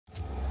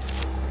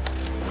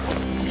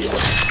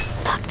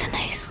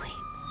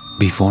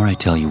Before I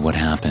tell you what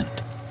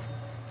happened,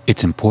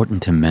 it's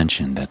important to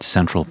mention that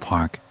Central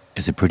Park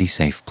is a pretty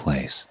safe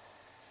place.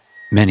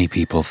 Many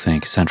people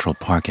think Central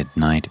Park at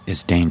night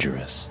is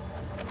dangerous.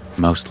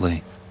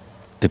 Mostly,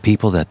 the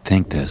people that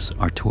think this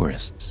are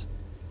tourists,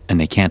 and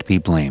they can't be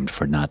blamed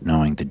for not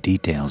knowing the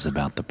details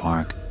about the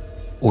park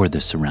or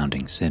the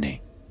surrounding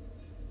city.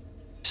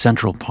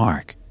 Central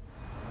Park,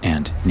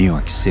 and New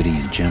York City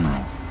in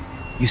general,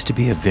 used to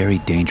be a very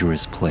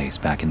dangerous place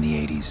back in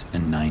the 80s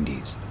and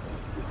 90s.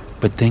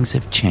 But things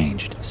have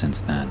changed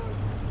since then.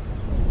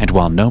 And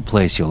while no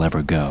place you'll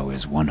ever go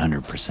is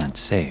 100%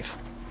 safe,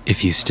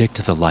 if you stick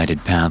to the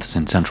lighted paths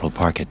in Central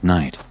Park at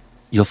night,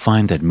 you'll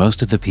find that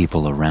most of the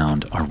people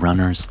around are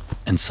runners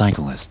and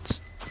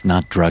cyclists,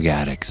 not drug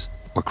addicts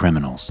or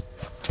criminals.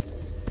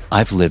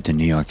 I've lived in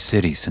New York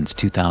City since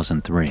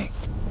 2003,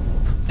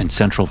 and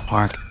Central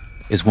Park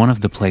is one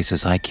of the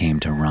places I came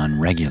to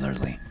run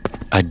regularly.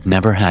 I'd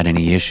never had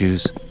any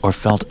issues or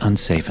felt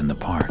unsafe in the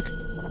park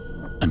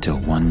until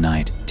one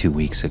night 2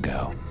 weeks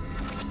ago.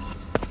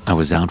 I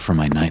was out for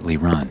my nightly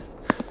run,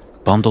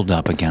 bundled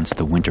up against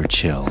the winter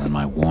chill in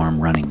my warm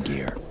running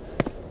gear.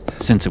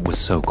 Since it was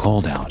so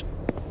cold out,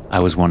 I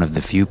was one of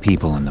the few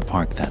people in the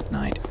park that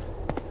night.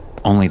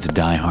 Only the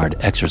die-hard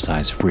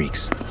exercise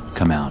freaks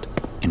come out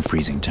in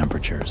freezing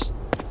temperatures.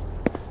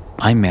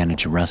 I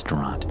manage a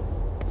restaurant,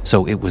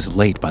 so it was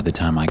late by the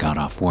time I got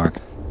off work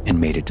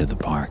and made it to the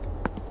park.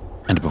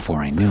 And before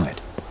I knew it,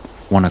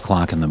 1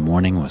 o'clock in the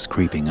morning was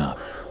creeping up.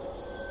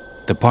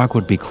 The park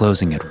would be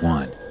closing at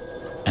 1,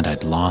 and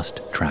I'd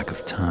lost track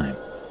of time.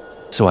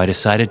 So I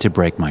decided to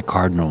break my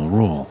cardinal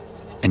rule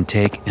and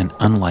take an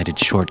unlighted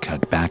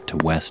shortcut back to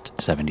West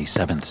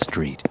 77th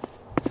Street,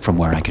 from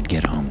where I could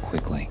get home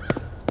quickly.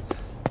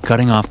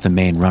 Cutting off the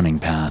main running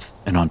path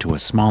and onto a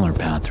smaller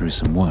path through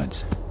some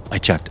woods, I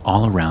checked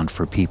all around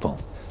for people,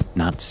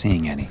 not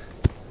seeing any.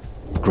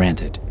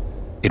 Granted,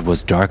 it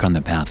was dark on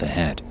the path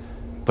ahead,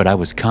 but I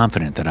was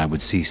confident that I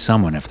would see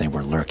someone if they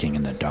were lurking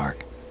in the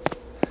dark.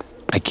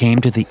 I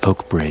came to the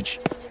Oak Bridge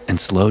and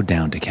slowed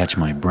down to catch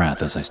my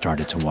breath as I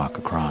started to walk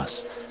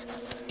across.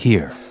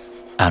 Here,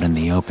 out in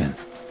the open,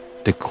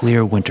 the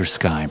clear winter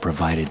sky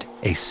provided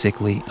a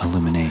sickly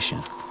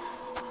illumination.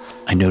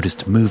 I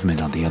noticed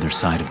movement on the other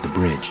side of the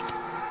bridge,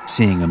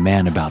 seeing a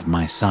man about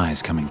my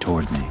size coming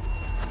toward me.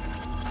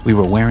 We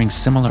were wearing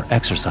similar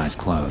exercise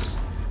clothes,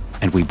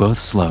 and we both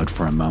slowed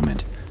for a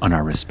moment on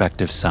our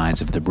respective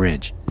sides of the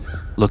bridge,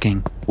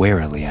 looking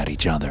warily at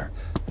each other.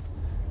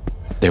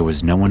 There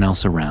was no one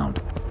else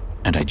around,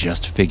 and I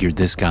just figured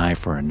this guy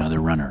for another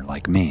runner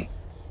like me,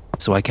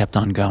 so I kept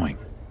on going.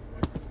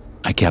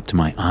 I kept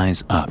my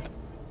eyes up,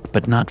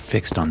 but not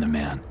fixed on the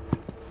man.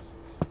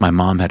 My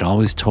mom had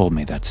always told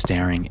me that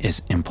staring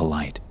is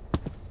impolite,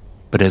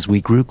 but as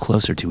we grew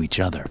closer to each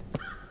other,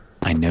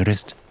 I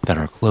noticed that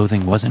our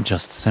clothing wasn't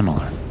just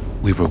similar.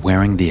 We were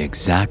wearing the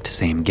exact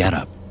same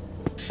getup.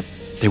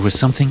 There was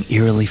something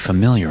eerily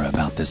familiar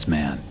about this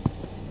man,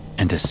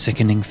 and a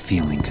sickening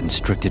feeling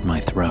constricted my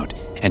throat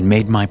and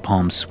made my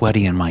palms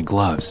sweaty in my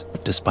gloves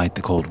despite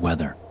the cold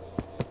weather.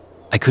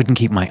 I couldn't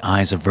keep my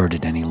eyes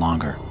averted any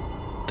longer.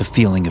 The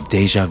feeling of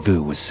déjà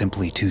vu was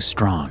simply too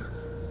strong.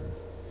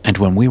 And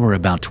when we were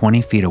about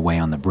 20 feet away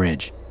on the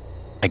bridge,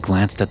 I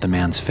glanced at the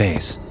man's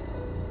face,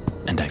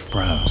 and I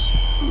froze.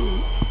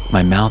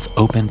 My mouth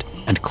opened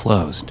and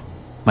closed,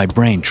 my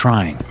brain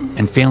trying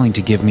and failing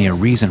to give me a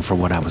reason for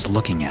what I was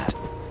looking at.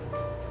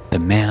 The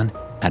man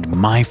had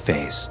my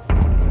face.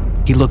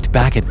 He looked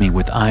back at me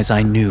with eyes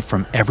I knew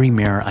from every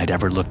mirror I'd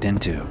ever looked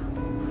into.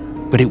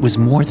 But it was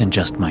more than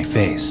just my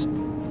face.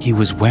 He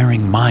was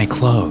wearing my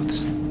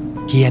clothes.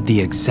 He had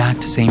the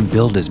exact same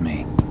build as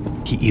me.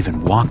 He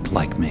even walked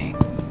like me.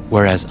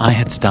 Whereas I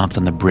had stopped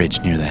on the bridge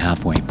near the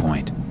halfway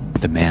point,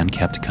 the man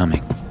kept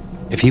coming.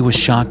 If he was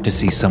shocked to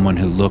see someone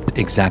who looked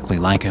exactly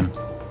like him,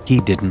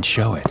 he didn't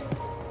show it.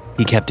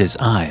 He kept his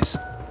eyes,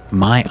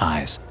 my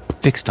eyes,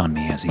 fixed on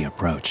me as he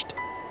approached.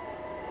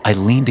 I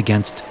leaned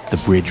against the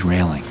bridge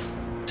railing,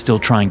 still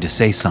trying to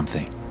say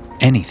something,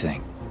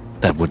 anything,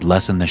 that would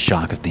lessen the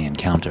shock of the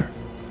encounter.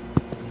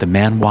 The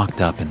man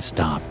walked up and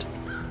stopped,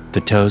 the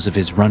toes of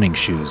his running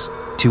shoes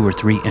 2 or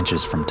 3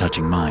 inches from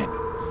touching mine.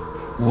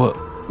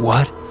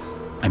 What?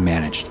 I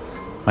managed,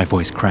 my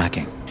voice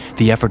cracking,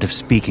 the effort of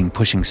speaking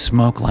pushing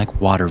smoke like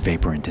water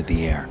vapor into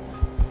the air.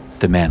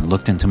 The man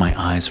looked into my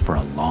eyes for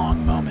a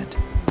long moment,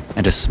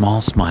 and a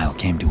small smile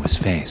came to his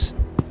face.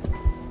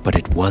 But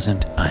it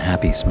wasn't a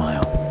happy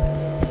smile.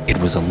 It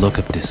was a look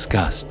of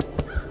disgust,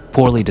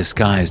 poorly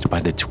disguised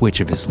by the twitch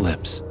of his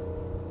lips.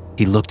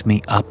 He looked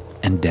me up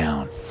and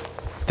down.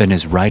 Then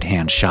his right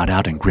hand shot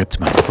out and gripped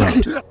my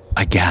throat.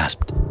 I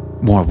gasped,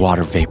 more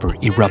water vapor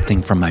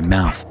erupting from my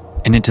mouth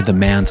and into the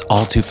man's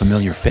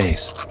all-too-familiar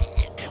face.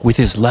 With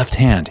his left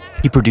hand,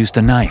 he produced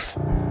a knife,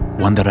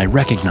 one that I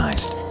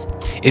recognized.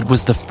 It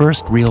was the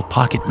first real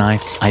pocket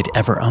knife I'd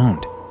ever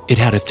owned. It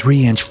had a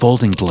 3-inch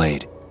folding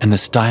blade and the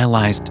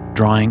stylized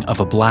drawing of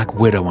a black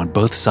widow on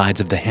both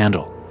sides of the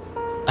handle.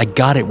 I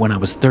got it when I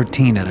was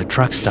 13 at a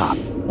truck stop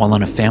while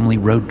on a family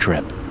road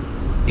trip.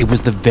 It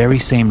was the very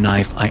same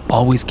knife I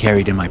always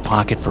carried in my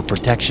pocket for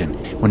protection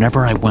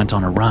whenever I went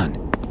on a run.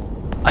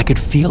 I could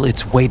feel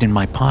its weight in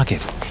my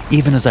pocket,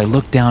 even as I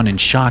looked down in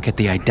shock at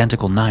the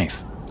identical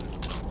knife.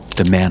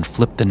 The man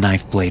flipped the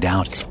knife blade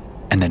out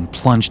and then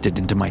plunged it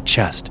into my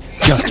chest,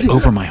 just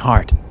over my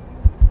heart.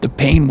 The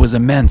pain was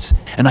immense,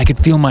 and I could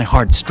feel my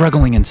heart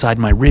struggling inside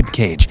my rib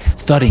cage,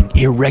 thudding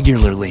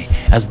irregularly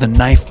as the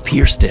knife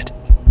pierced it.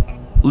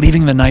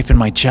 Leaving the knife in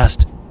my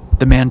chest,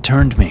 the man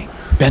turned me,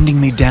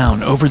 bending me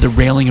down over the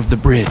railing of the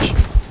bridge.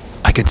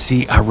 I could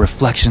see our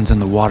reflections in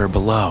the water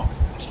below,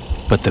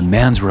 but the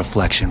man's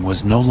reflection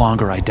was no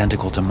longer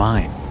identical to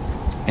mine.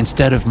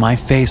 Instead of my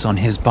face on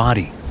his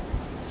body,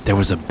 there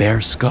was a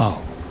bare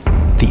skull,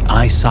 the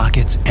eye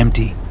sockets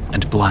empty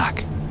and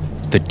black,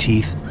 the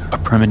teeth a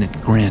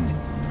permanent grin.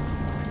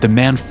 The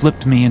man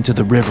flipped me into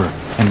the river,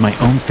 and my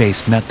own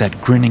face met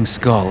that grinning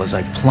skull as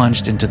I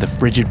plunged into the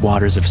frigid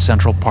waters of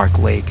Central Park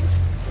Lake.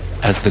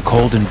 As the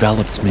cold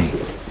enveloped me,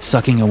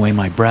 sucking away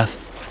my breath,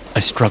 I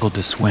struggled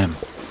to swim,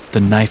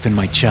 the knife in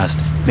my chest,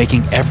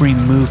 making every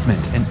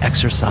movement an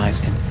exercise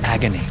in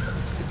agony.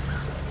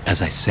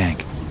 As I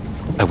sank,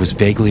 I was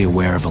vaguely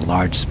aware of a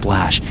large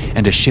splash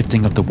and a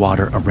shifting of the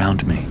water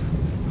around me.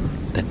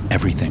 Then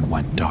everything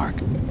went dark,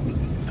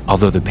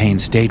 although the pain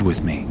stayed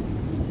with me,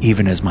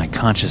 even as my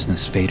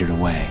consciousness faded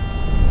away.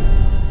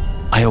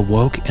 I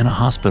awoke in a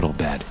hospital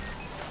bed,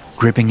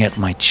 gripping at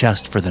my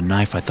chest for the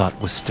knife I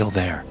thought was still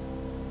there.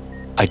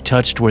 I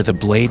touched where the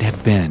blade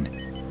had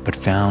been, but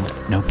found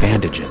no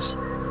bandages,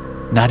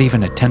 not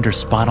even a tender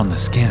spot on the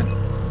skin.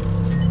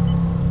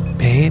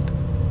 "Babe?"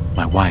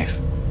 my wife,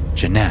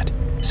 Jeanette,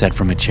 said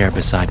from a chair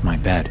beside my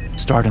bed,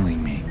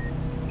 startling me.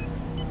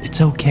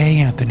 "It's okay,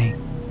 Anthony.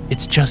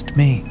 It's just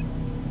me."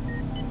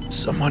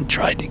 "Someone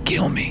tried to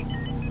kill me,"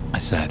 I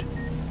said,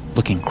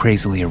 looking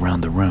crazily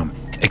around the room,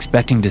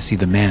 expecting to see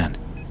the man,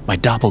 my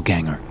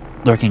doppelganger,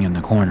 lurking in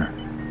the corner.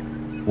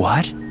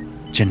 "What?"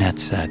 Jeanette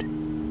said.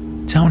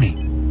 "Tony,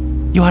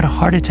 you had a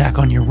heart attack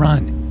on your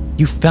run.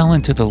 You fell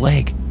into the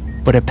lake,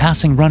 but a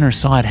passing runner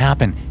saw it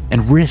happen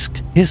and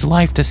risked his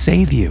life to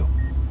save you."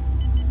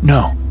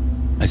 "No,"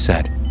 I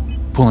said,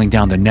 pulling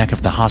down the neck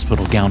of the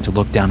hospital gown to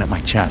look down at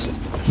my chest.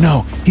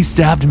 "No, he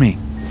stabbed me."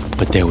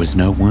 But there was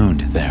no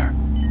wound there,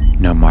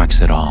 no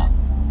marks at all.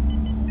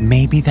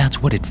 "Maybe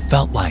that's what it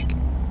felt like,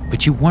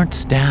 but you weren't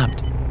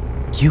stabbed.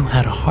 You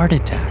had a heart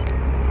attack,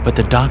 but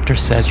the doctor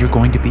says you're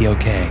going to be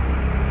okay,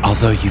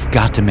 although you've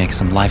got to make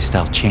some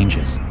lifestyle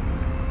changes."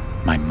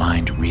 My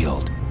mind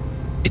reeled.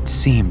 It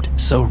seemed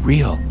so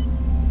real.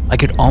 I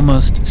could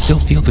almost still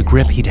feel the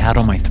grip he'd had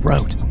on my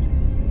throat.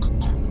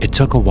 It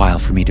took a while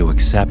for me to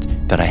accept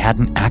that I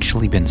hadn't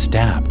actually been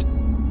stabbed,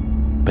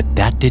 but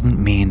that didn't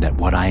mean that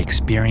what I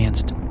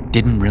experienced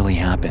didn't really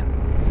happen.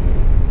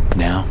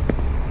 Now,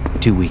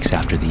 2 weeks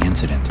after the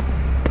incident,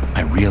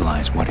 I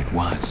realize what it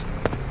was.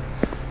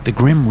 The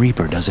Grim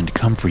Reaper doesn't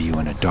come for you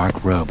in a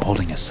dark robe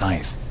holding a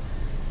scythe.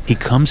 He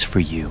comes for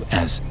you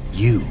as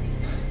you.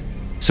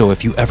 So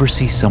if you ever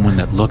see someone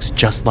that looks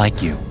just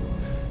like you,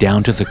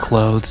 down to the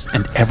clothes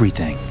and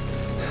everything,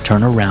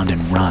 turn around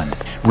and run.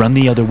 Run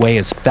the other way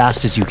as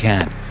fast as you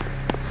can.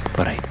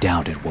 But I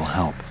doubt it will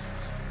help.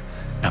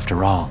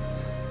 After all,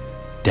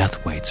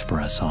 death waits for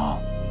us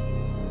all,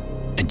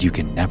 and you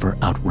can never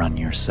outrun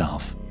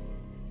yourself.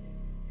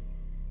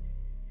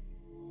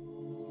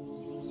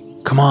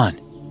 "Come on,"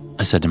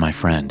 I said to my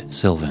friend,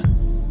 Sylvan.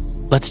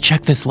 "Let's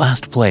check this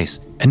last place,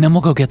 and then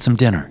we'll go get some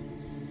dinner."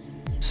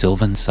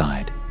 Sylvan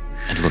sighed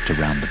and looked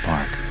around the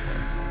park.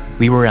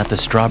 We were at the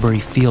Strawberry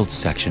Fields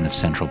section of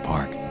Central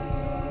Park.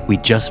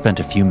 We'd just spent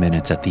a few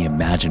minutes at the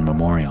Imagine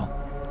Memorial,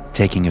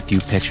 taking a few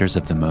pictures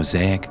of the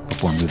mosaic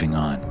before moving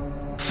on.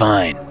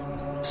 "Fine,"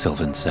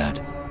 Sylvan said,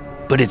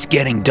 "but it's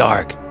getting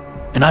dark,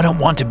 and I don't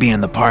want to be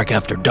in the park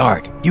after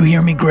dark. You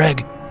hear me,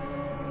 Greg?"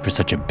 For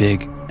such a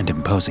big and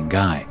imposing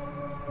guy,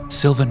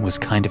 Sylvan was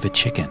kind of a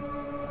chicken.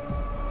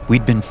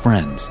 We'd been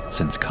friends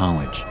since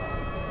college,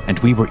 and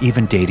we were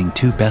even dating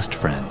two best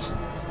friends,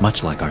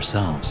 much like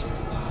ourselves.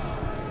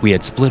 We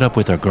had split up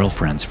with our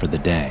girlfriends for the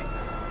day,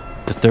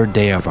 the third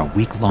day of our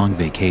week-long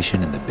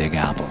vacation in the Big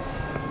Apple,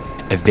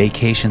 a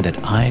vacation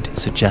that I'd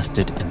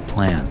suggested and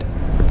planned.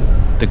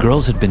 The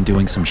girls had been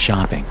doing some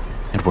shopping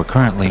and were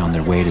currently on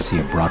their way to see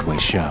a Broadway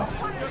show,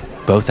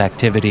 both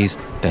activities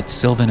that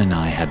Sylvan and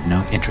I had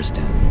no interest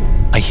in.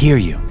 "I hear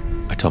you,"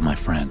 I told my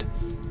friend.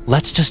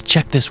 "Let's just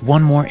check this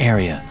one more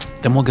area,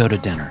 then we'll go to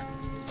dinner."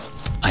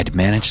 I'd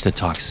managed to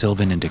talk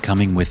Sylvan into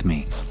coming with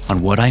me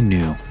on what I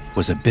knew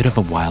was a bit of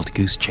a wild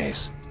goose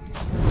chase.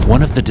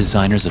 One of the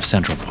designers of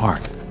Central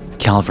Park,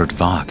 Calvert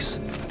Vaux,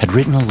 had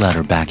written a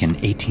letter back in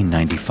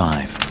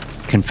 1895,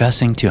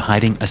 confessing to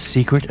hiding a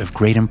secret of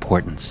great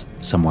importance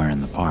somewhere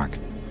in the park.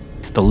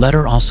 The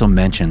letter also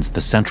mentions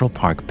the Central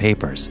Park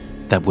papers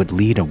that would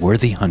lead a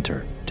worthy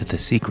hunter to the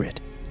secret.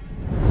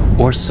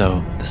 Or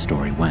so the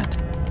story went.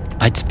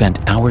 I'd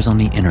spent hours on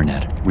the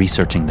internet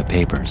researching the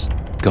papers,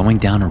 going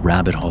down a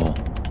rabbit hole,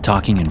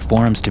 talking in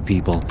forums to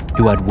people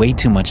who had way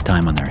too much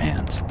time on their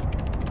hands.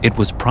 It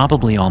was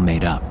probably all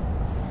made up,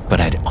 but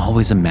I'd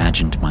always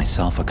imagined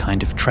myself a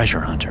kind of treasure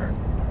hunter,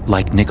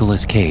 like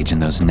Nicolas Cage in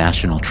those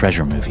National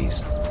Treasure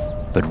movies.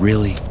 But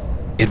really,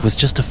 it was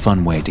just a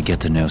fun way to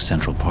get to know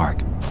Central Park,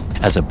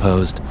 as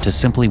opposed to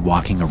simply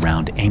walking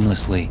around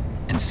aimlessly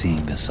and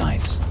seeing the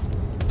sights.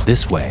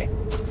 This way,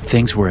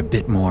 things were a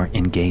bit more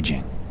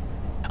engaging.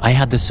 I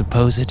had the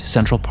supposed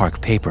Central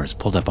Park papers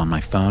pulled up on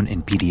my phone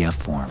in PDF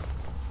form,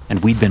 and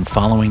we'd been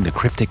following the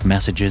cryptic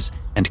messages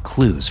and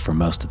clues for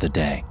most of the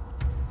day.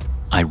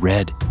 I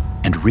read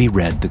and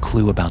reread the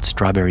clue about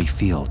strawberry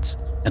fields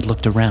and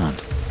looked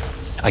around.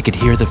 I could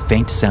hear the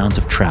faint sounds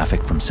of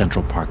traffic from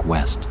Central Park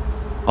West,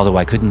 although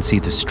I couldn't see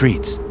the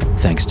streets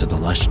thanks to the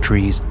lush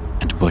trees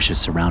and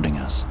bushes surrounding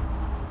us.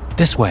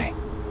 "This way,"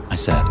 I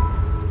said,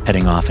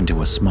 heading off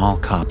into a small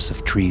copse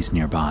of trees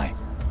nearby.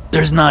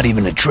 "There's not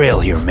even a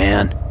trail here,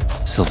 man,"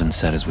 Sylvan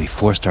said as we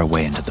forced our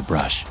way into the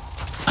brush.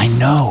 "I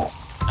know,"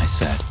 I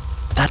said.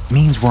 "That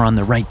means we're on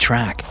the right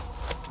track."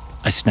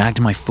 I snagged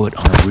my foot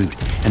on a root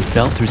and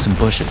fell through some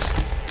bushes,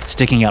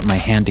 sticking out my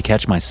hand to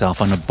catch myself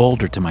on a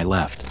boulder to my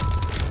left.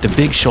 The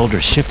big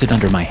shoulder shifted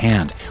under my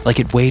hand like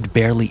it weighed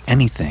barely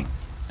anything,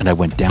 and I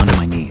went down to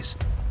my knees.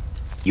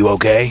 "You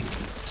okay?"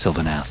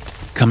 Sylvan asked,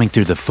 coming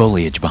through the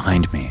foliage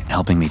behind me and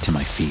helping me to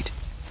my feet.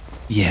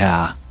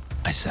 "Yeah,"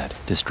 I said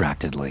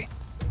distractedly,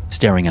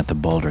 staring at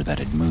the boulder that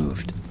had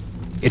moved.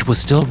 It was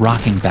still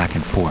rocking back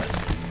and forth,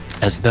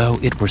 as though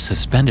it were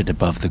suspended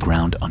above the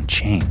ground on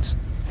chains,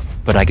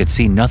 but I could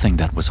see nothing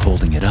that was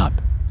holding it up.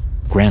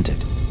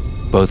 Granted,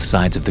 both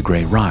sides of the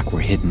gray rock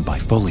were hidden by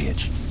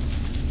foliage.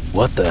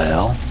 "What the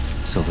hell?"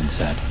 Sylvan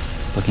said,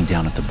 looking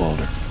down at the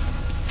boulder.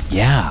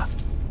 "Yeah,"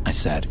 I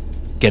said,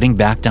 getting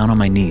back down on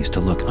my knees to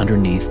look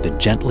underneath the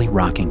gently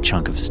rocking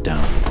chunk of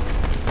stone.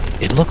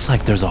 "It looks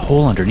like there's a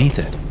hole underneath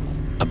it.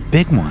 A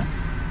big one."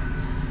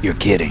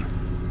 "You're kidding,"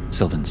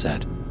 Sylvan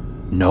said.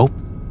 "Nope,"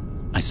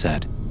 I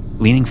said,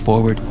 leaning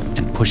forward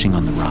and pushing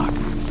on the rock.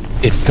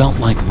 It felt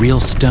like real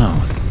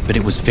stone, but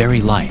it was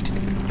very light,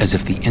 as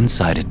if the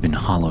inside had been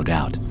hollowed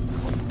out.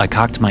 I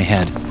cocked my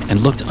head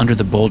and looked under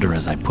the boulder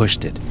as I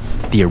pushed it,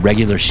 the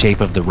irregular shape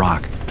of the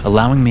rock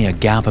allowing me a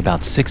gap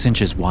about 6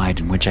 inches wide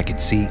in which I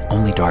could see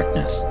only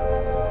darkness.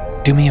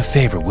 "Do me a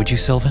favor, would you,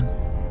 Sylvan?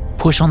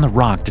 Push on the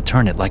rock to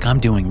turn it like I'm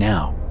doing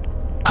now.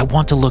 I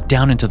want to look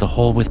down into the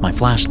hole with my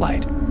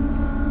flashlight."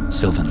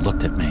 Sylvan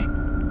looked at me,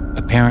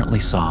 apparently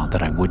saw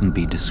that I wouldn't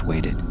be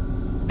dissuaded,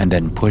 and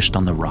then pushed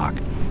on the rock,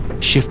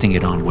 shifting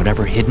it on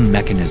whatever hidden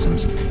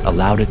mechanisms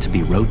allowed it to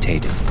be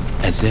rotated,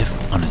 as if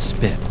on a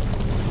spit.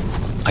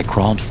 I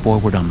crawled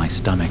forward on my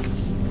stomach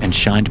and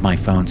shined my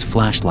phone's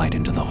flashlight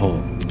into the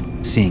hole,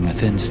 seeing a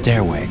thin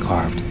stairway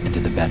carved into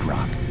the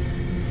bedrock.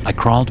 I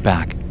crawled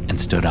back and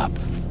stood up,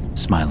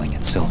 smiling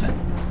at Sylvan.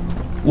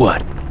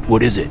 "What?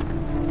 What is it?"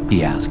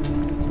 he asked,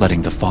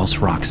 letting the false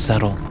rock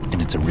settle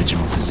in its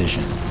original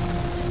position.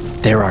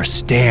 "There are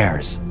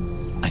stairs,"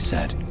 I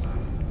said.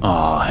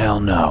 "Aw, hell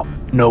no.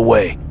 No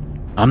way.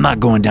 I'm not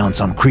going down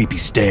some creepy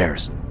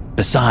stairs.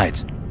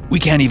 Besides, we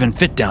can't even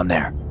fit down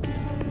there."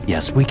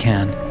 "Yes, we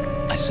can,"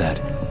 I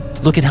said.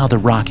 "Look at how the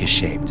rock is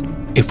shaped.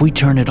 If we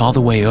turn it all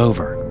the way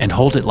over and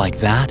hold it like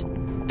that,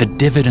 the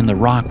divot in the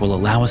rock will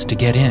allow us to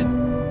get in."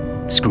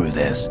 "Screw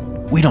this.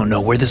 We don't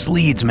know where this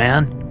leads,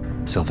 man,"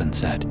 Sylvan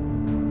said.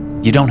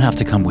 "You don't have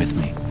to come with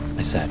me,"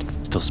 I said,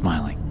 still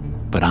smiling.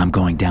 "But I'm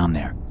going down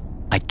there.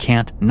 I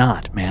can't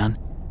not, man.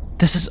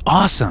 This is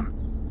awesome.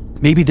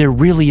 Maybe there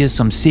really is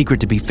some secret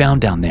to be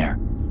found down there.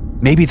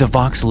 Maybe the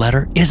Vaux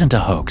letter isn't a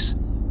hoax."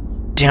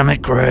 "Damn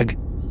it, Greg,"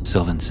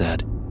 Sylvan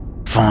said.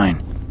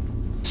 "Fine.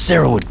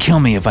 Sarah would kill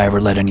me if I ever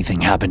let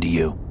anything happen to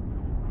you."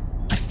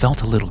 I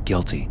felt a little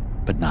guilty,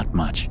 but not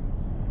much.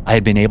 I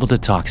had been able to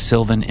talk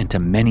Sylvan into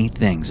many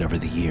things over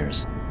the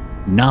years,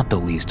 not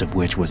the least of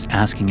which was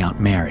asking out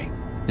Mary,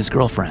 his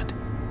girlfriend.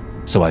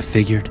 So I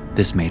figured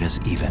this made us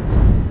even.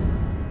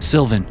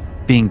 Sylvan,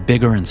 being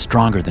bigger and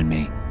stronger than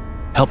me,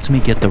 helped me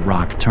get the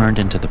rock turned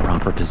into the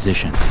proper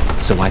position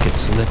so I could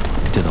slip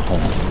into the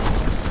hole.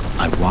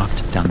 I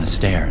walked down the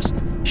stairs,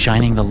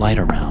 shining the light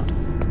around.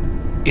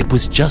 It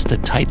was just a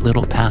tight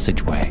little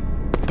passageway,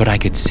 but I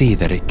could see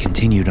that it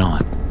continued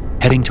on,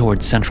 heading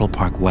towards Central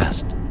Park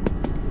West.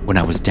 When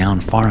I was down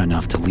far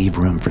enough to leave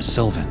room for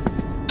Sylvan,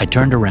 I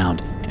turned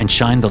around and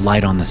shined the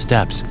light on the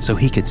steps so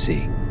he could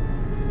see.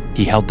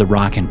 He held the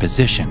rock in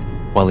position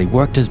while he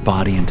worked his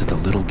body into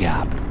the little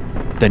gap.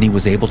 Then he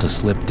was able to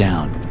slip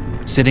down,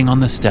 sitting on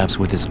the steps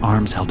with his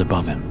arms held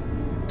above him,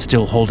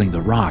 still holding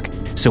the rock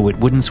so it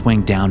wouldn't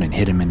swing down and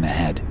hit him in the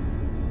head.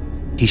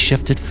 He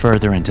shifted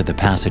further into the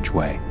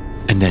passageway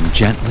and then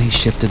gently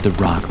shifted the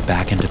rock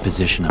back into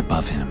position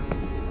above him.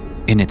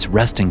 In its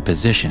resting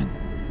position,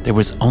 there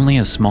was only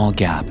a small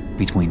gap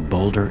between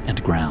boulder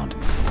and ground,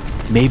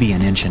 maybe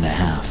 1.5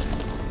 inches.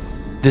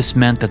 This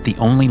meant that the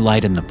only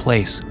light in the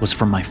place was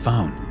from my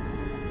phone.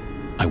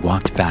 I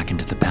walked back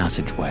into the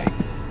passageway,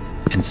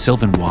 and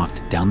Sylvan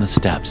walked down the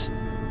steps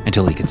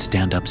until he could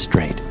stand up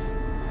straight.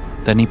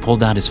 Then he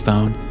pulled out his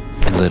phone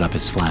and lit up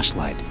his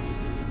flashlight.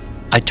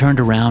 I turned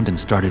around and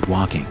started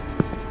walking.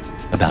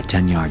 About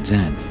 10 yards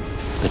in,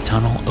 the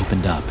tunnel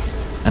opened up,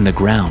 and the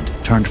ground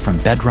turned from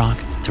bedrock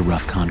to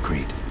rough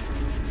concrete.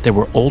 There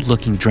were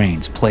old-looking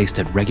drains placed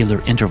at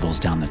regular intervals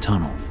down the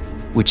tunnel,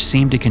 which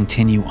seemed to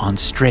continue on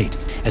straight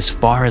as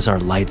far as our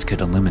lights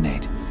could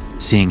illuminate.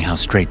 Seeing how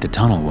straight the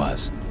tunnel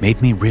was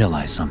made me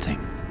realize something.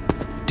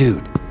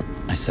 "Dude,"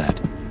 I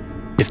said,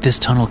 "if this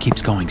tunnel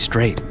keeps going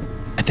straight,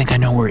 I think I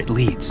know where it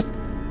leads."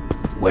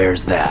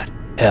 "Where's that?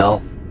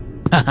 Hell?"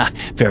 Haha,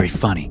 very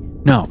funny.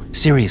 "No,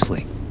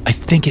 seriously, I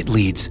think it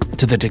leads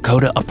to the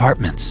Dakota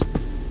apartments."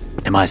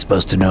 "Am I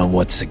supposed to know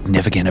what's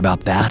significant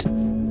about that?"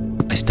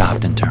 I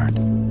stopped and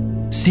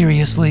turned.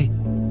 "Seriously?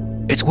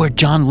 It's where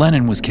John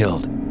Lennon was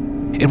killed.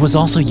 It was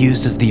also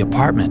used as the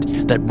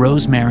apartment that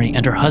Rosemary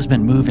and her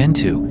husband move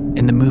into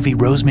in the movie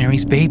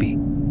Rosemary's Baby."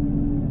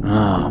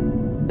 "Oh,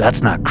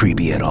 that's not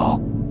creepy at all."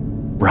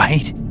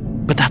 "Right?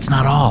 But that's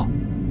not all.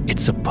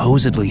 It's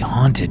supposedly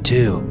haunted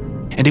too.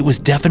 And it was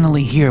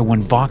definitely here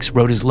when Vaux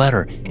wrote his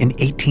letter in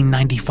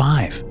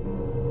 1895.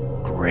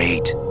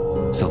 "Great,"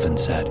 Sylvan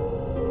said.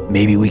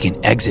 "Maybe we can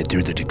exit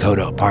through the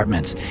Dakota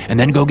apartments and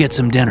then go get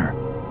some dinner,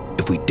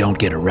 if we don't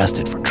get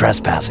arrested for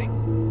trespassing."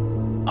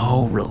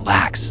 "Oh,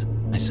 relax,"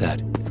 I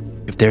said.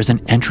 "If there's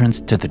an entrance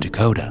to the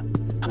Dakota,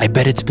 I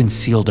bet it's been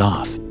sealed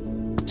off.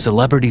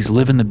 Celebrities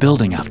live in the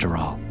building after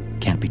all.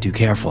 Can't be too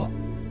careful.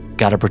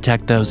 Gotta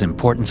protect those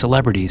important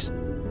celebrities."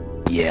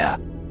 "Yeah,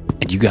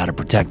 and you gotta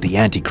protect the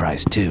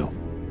Antichrist too."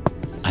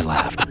 I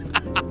laughed,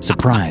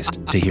 surprised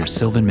to hear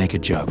Sylvan make a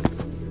joke,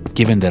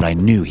 given that I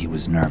knew he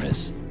was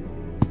nervous.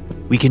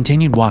 We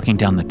continued walking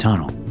down the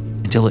tunnel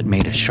until it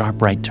made a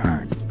sharp right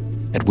turn,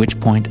 at which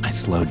point I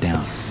slowed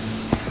down.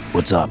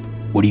 "What's up?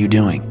 What are you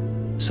doing?"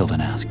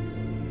 Sylvan asked.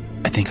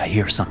 "I think I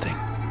hear something,"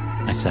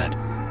 I said.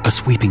 "A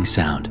sweeping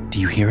sound. Do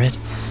you hear it?"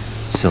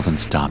 Sylvan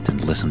stopped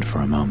and listened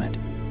for a moment.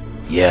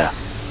 "Yeah,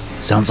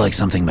 sounds like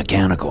something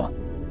mechanical."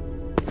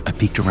 I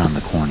peeked around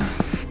the corner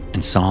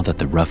and saw that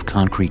the rough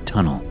concrete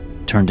tunnel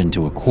turned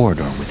into a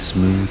corridor with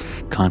smooth,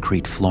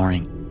 concrete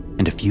flooring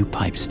and a few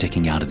pipes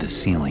sticking out of the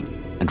ceiling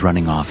and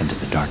running off into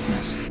the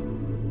darkness.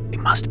 "We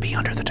must be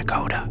under the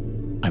Dakota,"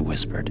 I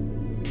whispered.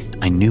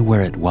 I knew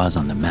where it was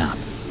on the map,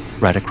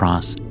 right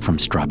across from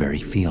Strawberry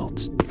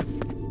Fields.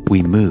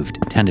 We moved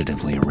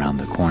tentatively around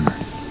the corner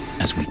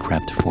as we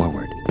crept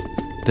forward.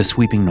 The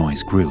sweeping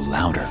noise grew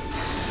louder.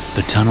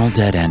 The tunnel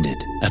dead-ended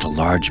at a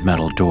large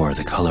metal door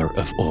the color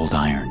of old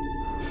iron.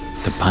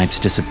 The pipes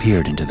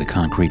disappeared into the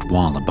concrete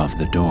wall above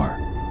the door.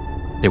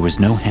 There was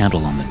no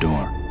handle on the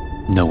door,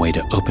 no way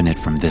to open it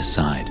from this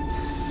side.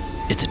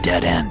 "It's a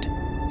dead end,"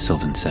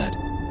 Sylvan said.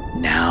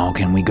 "Now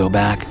can we go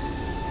back?"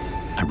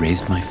 I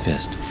raised my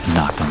fist and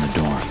knocked on the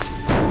door,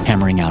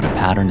 hammering out a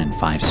pattern in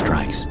 5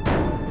 strikes.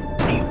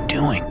 "What are you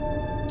doing?"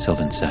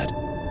 Sylvan said.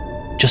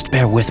 "Just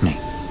bear with me,"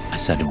 I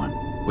said to him,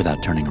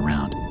 without turning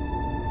around.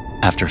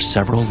 After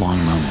several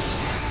long moments,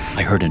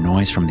 I heard a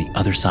noise from the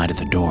other side of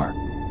the door.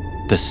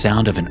 The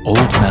sound of an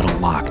old metal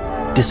lock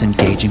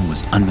disengaging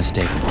was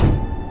unmistakable.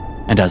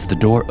 And as the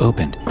door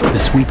opened, the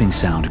sweeping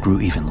sound grew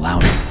even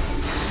louder.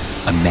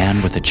 A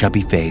man with a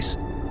chubby face,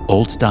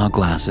 old-style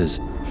glasses,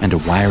 and a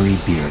wiry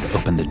beard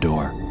opened the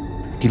door.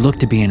 He looked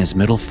to be in his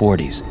middle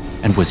 40s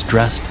and was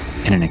dressed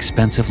in an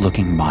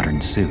expensive-looking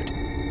modern suit.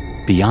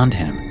 Beyond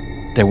him,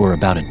 there were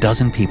about a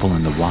dozen people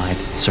in the wide,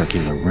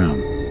 circular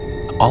room.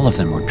 All of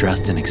them were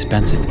dressed in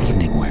expensive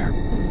evening wear.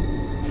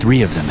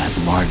 3 of them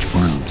had large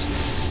brooms,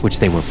 which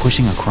they were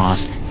pushing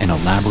across an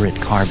elaborate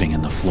carving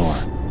in the floor.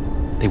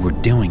 They were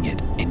doing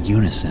it in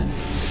unison,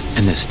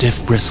 and the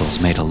stiff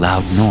bristles made a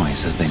loud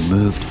noise as they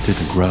moved through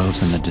the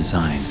groves and the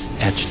design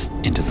etched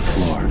into the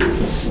floor.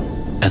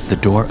 As the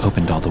door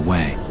opened all the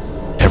way,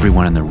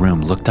 everyone in the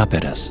room looked up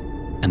at us,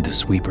 and the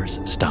sweepers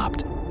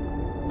stopped.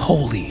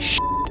 "Holy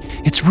shit,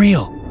 it's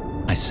real,"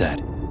 I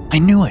said. "I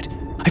knew it.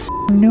 I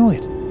f***ing knew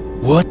it."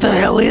 "What the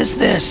hell is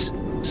this?"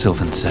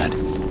 Sylvan said,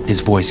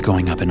 his voice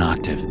going up an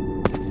octave.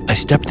 I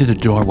stepped through the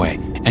doorway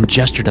and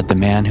gestured at the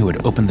man who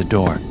had opened the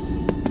door.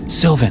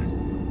 "Sylvan,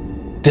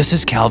 this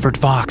is Calvert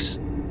Vaux."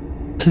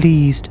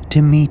 "Pleased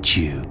to meet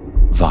you,"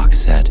 Vaux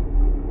said,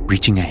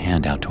 reaching a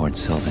hand out toward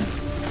Sylvan.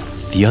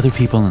 The other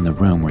people in the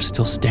room were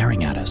still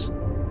staring at us.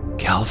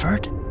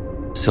 "Calvert?"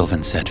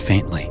 Sylvan said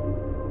faintly,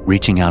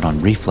 reaching out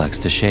on reflex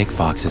to shake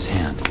Vaux's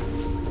hand.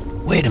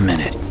 "Wait a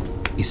minute,"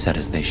 he said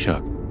as they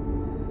shook.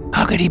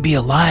 "How could he be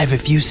alive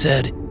if you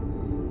said—"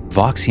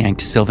 Vaux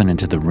yanked Sylvan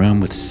into the room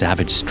with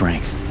savage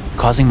strength,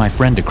 causing my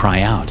friend to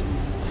cry out.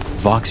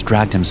 Vaux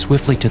dragged him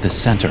swiftly to the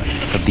center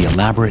of the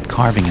elaborate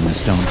carving in the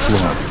stone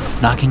floor,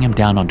 knocking him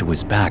down onto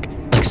his back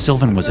like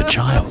Sylvan was a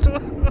child.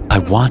 I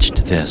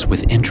watched this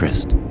with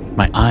interest,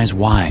 my eyes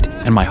wide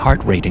and my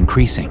heart rate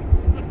increasing.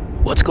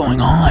 "What's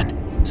going on?"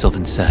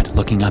 Sylvan said,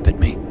 looking up at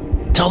me.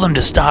 "Tell them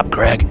to stop,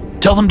 Greg.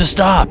 Tell them to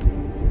stop."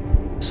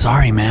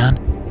 "Sorry, man,"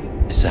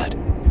 I said.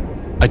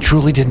 "I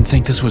truly didn't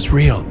think this was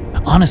real.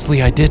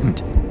 Honestly, I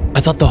didn't. I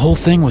thought the whole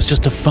thing was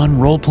just a fun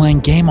role-playing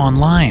game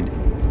online.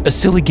 A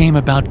silly game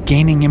about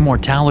gaining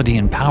immortality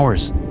and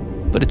powers.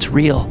 But it's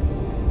real.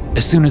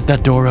 As soon as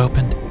that door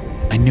opened,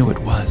 I knew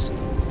it was."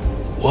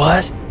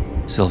 "What?"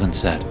 Sylvan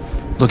said,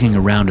 looking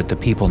around at the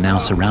people now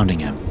surrounding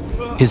him.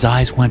 His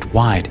eyes went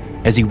wide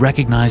as he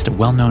recognized a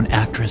well-known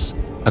actress,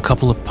 a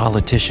couple of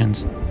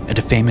politicians, and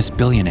a famous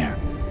billionaire.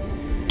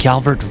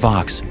 Calvert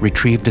Vaux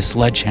retrieved a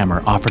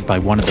sledgehammer offered by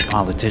one of the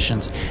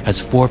politicians as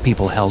 4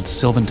 people held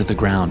Sylvan to the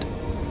ground.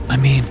 "I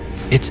mean,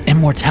 it's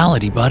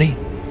immortality, buddy,"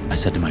 I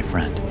said to my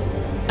friend.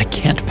 "I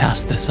can't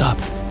pass this up.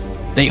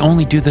 They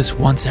only do this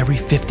once every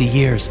 50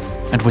 years,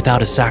 and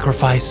without a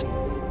sacrifice,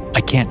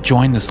 I can't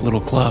join this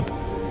little club."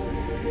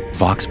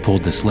 Vaux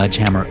pulled the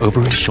sledgehammer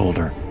over his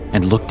shoulder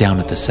and looked down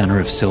at the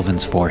center of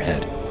Sylvan's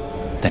forehead.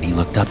 Then he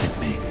looked up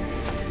at me.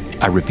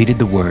 I repeated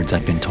the words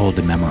I'd been told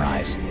to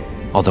memorize,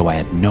 although I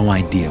had no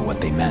idea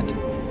what they meant.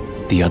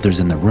 The others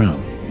in the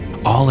room,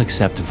 all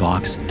except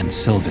Vaux and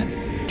Sylvan,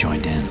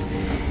 joined in.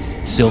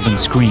 Sylvan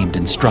screamed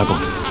and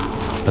struggled,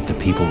 but the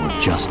people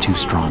were just too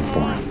strong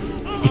for him.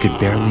 He could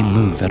barely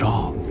move at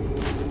all.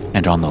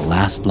 And on the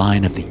last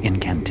line of the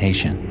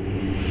incantation,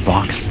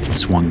 Vaux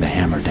swung the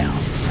hammer down.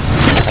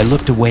 I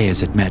looked away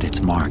as it met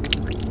its mark,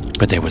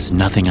 but there was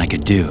nothing I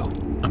could do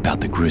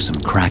about the gruesome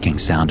cracking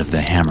sound of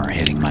the hammer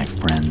hitting my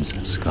friend's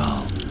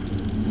skull.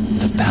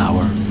 The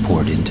power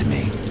poured into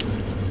me,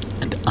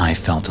 and I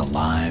felt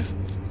alive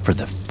for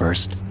the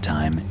first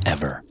time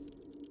ever.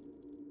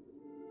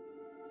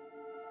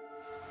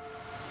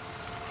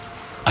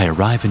 I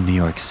arrive in New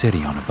York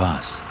City on a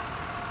bus.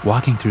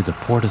 Walking through the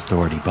Port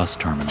Authority bus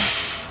terminal,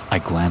 I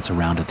glance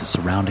around at the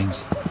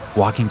surroundings,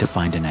 walking to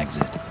find an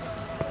exit.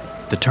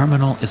 The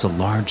terminal is a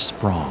large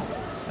sprawl,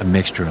 a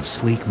mixture of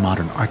sleek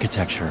modern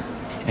architecture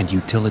and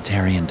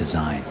utilitarian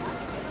design.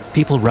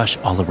 People rush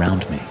all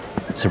around me,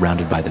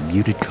 surrounded by the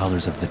muted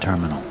colors of the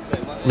terminal,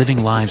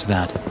 living lives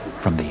that,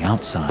 from the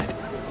outside,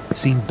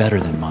 seem better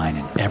than mine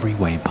in every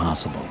way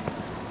possible.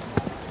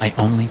 I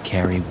only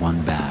carry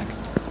one bag,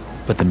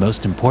 but the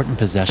most important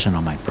possession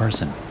on my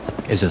person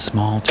is a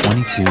small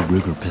 .22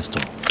 Ruger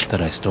pistol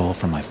that I stole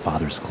from my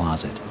father's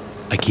closet.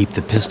 I keep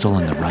the pistol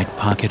in the right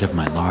pocket of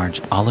my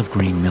large olive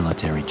green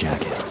military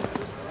jacket.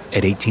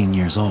 At 18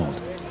 years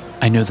old,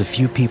 I know the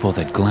few people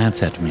that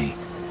glance at me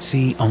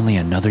see only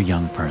another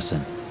young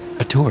person,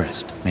 a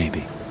tourist,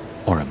 maybe,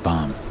 or a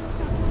bum.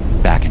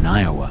 Back in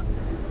Iowa,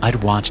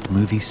 I'd watched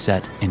movies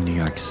set in New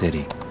York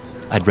City.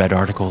 I'd read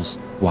articles,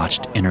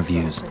 watched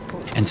interviews,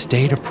 and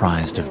stayed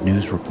apprised of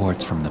news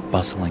reports from the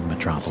bustling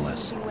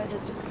metropolis.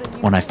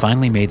 When I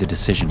finally made the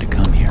decision to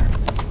come here,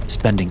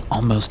 spending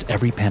almost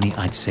every penny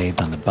I'd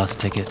saved on the bus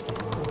ticket,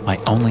 my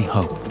only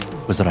hope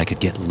was that I could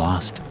get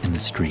lost in the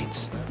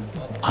streets.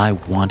 I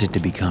wanted to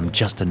become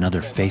just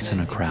another face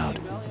in a crowd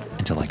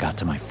until I got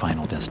to my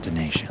final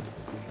destination.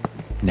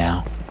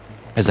 Now,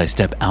 as I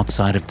step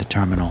outside of the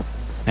terminal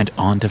and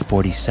onto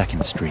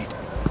 42nd Street,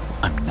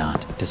 I'm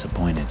not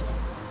disappointed.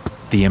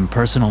 The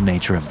impersonal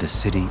nature of this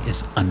city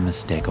is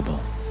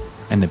unmistakable,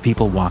 and the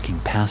people walking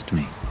past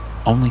me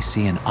only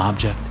see an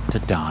object to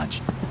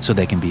dodge so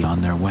they can be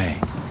on their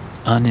way,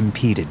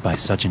 unimpeded by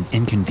such an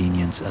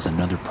inconvenience as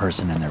another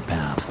person in their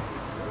path.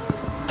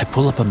 I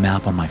pull up a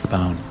map on my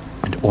phone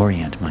and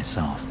orient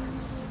myself.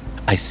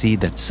 I see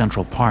that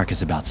Central Park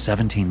is about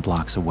 17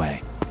 blocks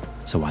away,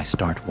 so I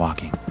start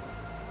walking.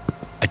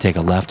 I take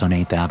a left on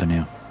 8th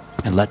Avenue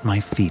and let my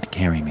feet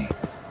carry me,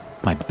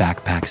 my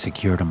backpack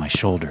secured on my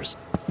shoulders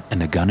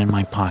and the gun in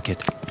my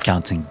pocket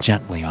bouncing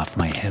gently off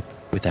my hip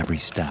with every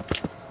step.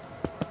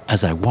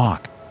 As I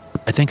walk,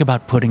 I think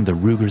about putting the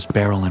Ruger's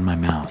barrel in my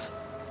mouth,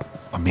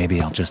 or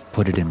maybe I'll just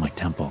put it in my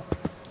temple.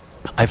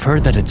 I've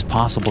heard that it's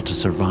possible to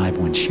survive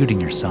when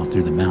shooting yourself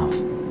through the mouth,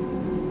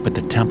 but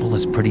the temple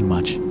is pretty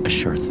much a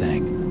sure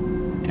thing.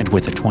 And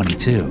with a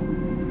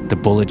 .22, the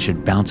bullet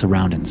should bounce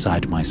around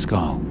inside my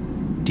skull,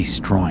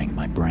 destroying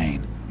my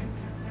brain.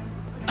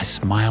 I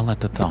smile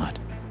at the thought,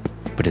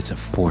 but it's a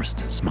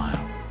forced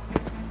smile.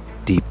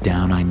 Deep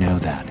down I know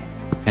that,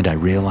 and I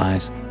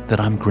realize that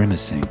I'm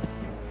grimacing,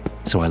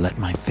 so I let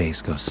my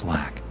face go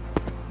slack.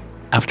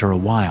 After a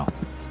while,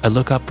 I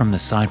look up from the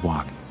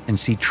sidewalk and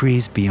see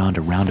trees beyond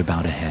a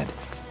roundabout ahead.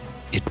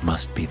 It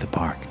must be the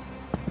park.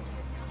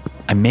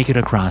 I make it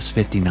across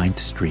 59th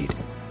Street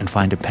and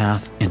find a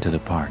path into the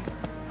park.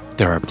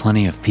 There are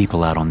plenty of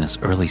people out on this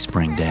early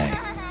spring day.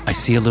 I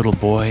see a little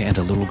boy and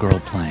a little girl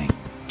playing,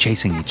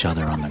 chasing each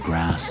other on the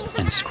grass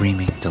and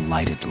screaming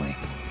delightedly.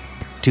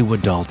 2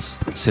 adults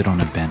sit on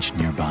a bench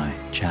nearby,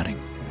 chatting.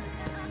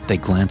 They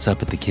glance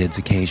up at the kids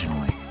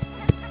occasionally.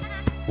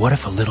 What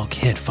if a little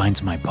kid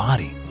finds my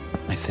body?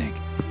 I think.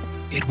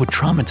 It would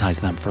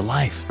traumatize them for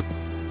life.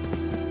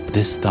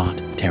 This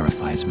thought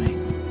terrifies me,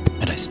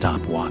 and I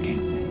stop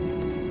walking.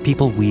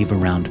 People weave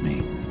around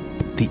me.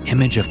 The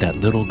image of that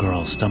little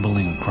girl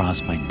stumbling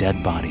across my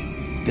dead body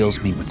fills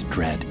me with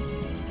dread.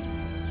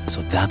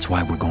 So that's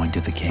why we're going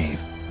to the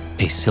cave.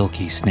 A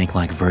silky,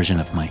 snake-like version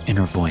of my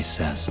inner voice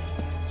says,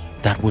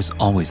 that was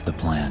always the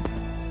plan.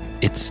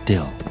 It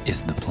still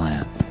is the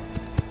plan.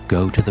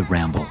 Go to the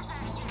Ramble,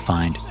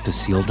 find the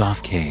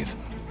sealed-off cave,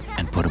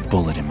 and put a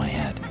bullet in my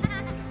head.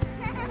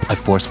 I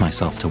force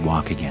myself to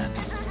walk again,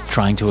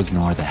 trying to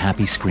ignore the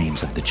happy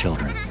screams of the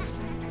children.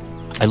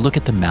 I look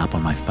at the map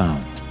on my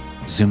phone,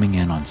 zooming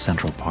in on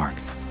Central Park.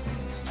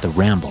 The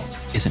Ramble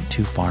isn't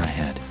too far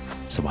ahead,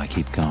 so I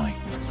keep going.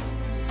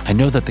 I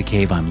know that the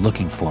cave I'm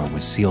looking for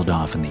was sealed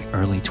off in the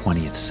early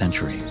 20th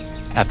century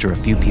after a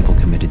few people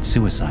committed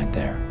suicide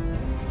there.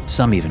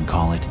 Some even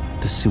call it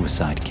the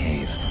Suicide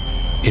Cave.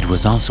 It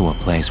was also a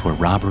place where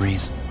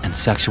robberies and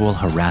sexual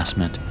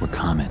harassment were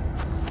common,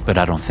 but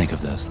I don't think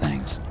of those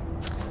things.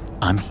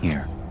 I'm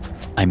here.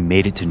 I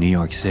made it to New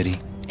York City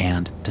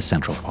and to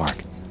Central Park.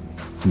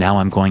 Now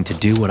I'm going to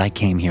do what I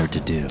came here to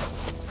do.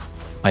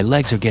 My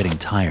legs are getting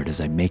tired as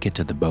I make it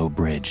to the Vaux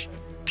Bridge,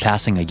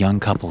 passing a young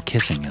couple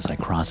kissing as I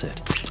cross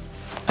it.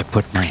 I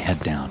put my head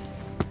down,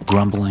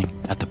 grumbling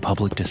at the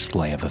public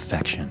display of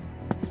affection.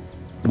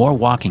 More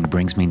walking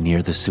brings me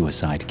near the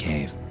Suicide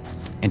Cave,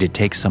 and it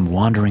takes some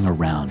wandering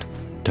around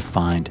to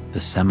find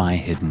the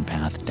semi-hidden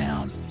path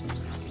down.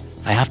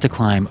 I have to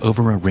climb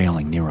over a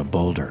railing near a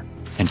boulder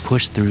and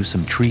push through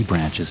some tree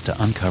branches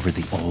to uncover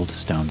the old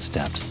stone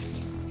steps.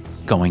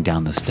 Going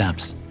down the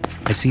steps,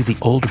 I see the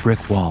old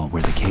brick wall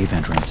where the cave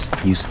entrance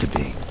used to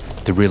be.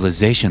 The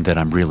realization that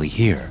I'm really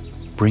here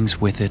brings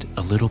with it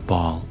a little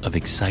ball of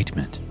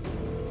excitement.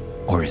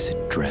 Or is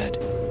it dread?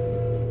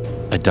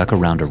 I duck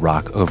around a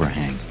rock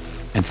overhang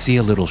and see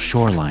a little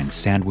shoreline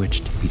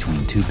sandwiched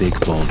between two big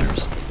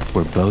boulders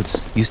where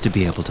boats used to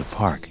be able to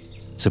park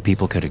so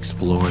people could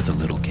explore the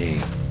little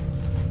cave.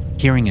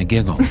 Hearing a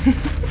giggle,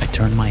 I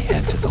turn my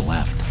head to the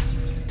left,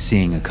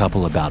 seeing a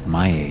couple about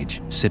my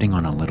age sitting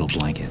on a little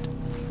blanket.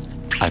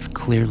 I've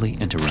clearly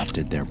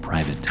interrupted their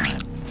private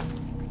time.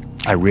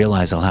 I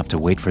realize I'll have to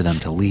wait for them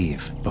to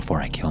leave before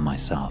I kill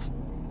myself.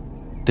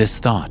 This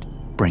thought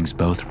brings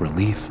both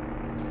relief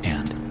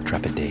and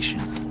trepidation.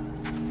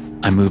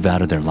 I move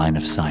out of their line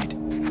of sight,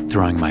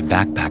 throwing my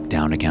backpack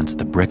down against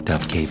the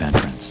bricked-up cave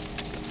entrance.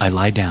 I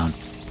lie down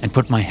and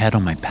put my head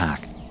on my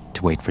pack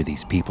to wait for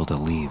these people to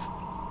leave.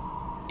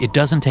 It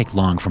doesn't take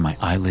long for my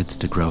eyelids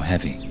to grow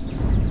heavy.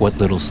 What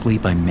little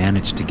sleep I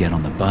managed to get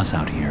on the bus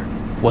out here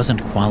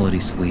wasn't quality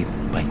sleep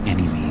by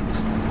any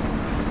means.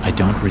 I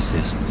don't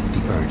resist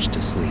the urge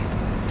to sleep,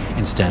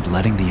 instead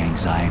letting the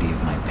anxiety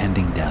of my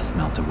pending death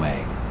melt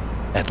away,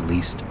 at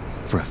least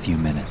for a few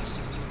minutes.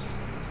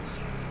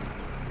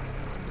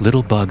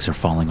 Little bugs are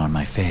falling on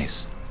my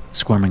face,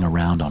 squirming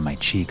around on my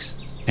cheeks,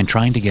 and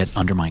trying to get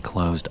under my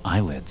closed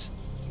eyelids.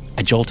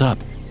 I jolt up,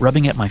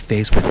 rubbing at my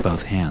face with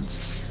both hands,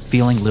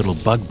 feeling little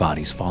bug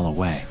bodies fall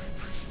away.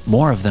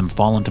 More of them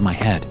fall into my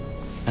head,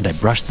 and I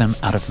brush them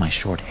out of my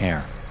short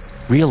hair,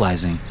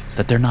 realizing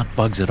that they're not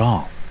bugs at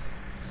all.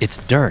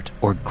 It's dirt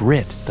or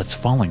grit that's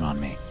falling on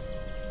me.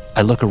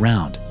 I look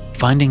around,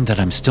 finding that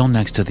I'm still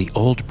next to the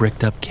old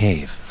bricked-up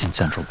cave in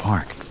Central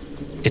Park.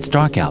 It's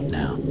dark out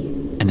now,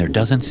 and there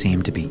doesn't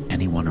seem to be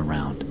anyone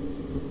around.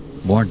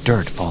 More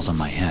dirt falls on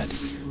my head,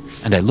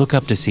 and I look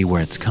up to see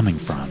where it's coming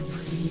from.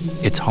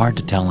 It's hard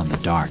to tell in the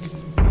dark,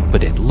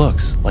 but it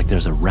looks like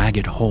there's a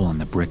ragged hole in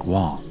the brick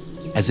wall,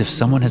 as if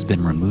someone has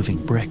been removing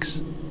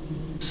bricks.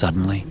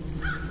 Suddenly,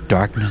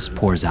 darkness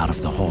pours out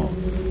of the hole,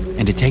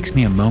 and it takes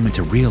me a moment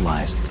to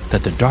realize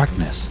that the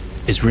darkness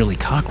is really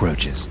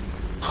cockroaches,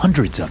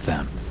 hundreds of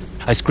them.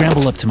 I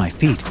scramble up to my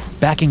feet,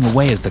 backing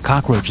away as the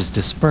cockroaches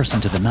disperse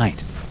into the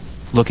night.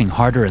 Looking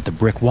harder at the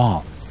brick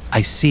wall,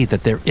 I see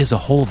that there is a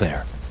hole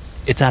there.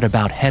 It's at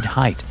about head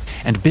height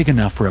and big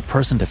enough for a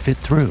person to fit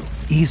through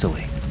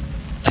easily.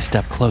 I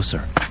step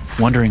closer,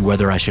 wondering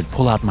whether I should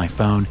pull out my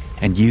phone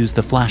and use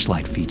the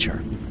flashlight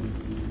feature.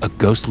 A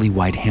ghostly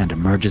white hand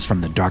emerges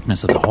from the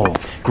darkness of the hole,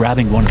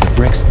 grabbing one of the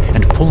bricks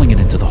and pulling it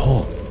into the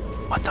hole.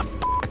 "What the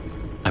fuck?"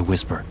 I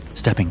whisper,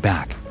 stepping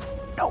back.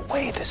 "No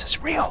way this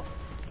is real."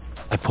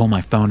 I pull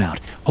my phone out,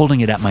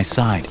 holding it at my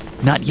side,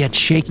 not yet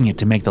shaking it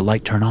to make the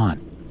light turn on.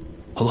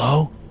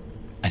 "Hello?"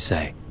 I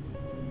say.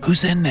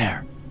 "Who's in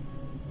there?"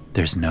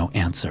 There's no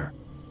answer.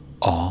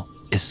 All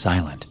is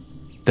silent.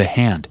 The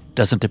hand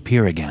doesn't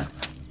appear again.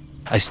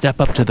 I step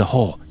up to the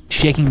hole,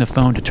 shaking the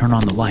phone to turn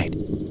on the light.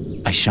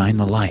 I shine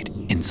the light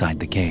inside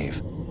the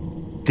cave.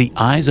 The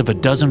eyes of a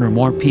dozen or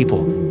more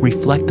people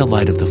reflect the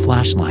light of the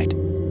flashlight.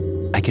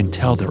 I can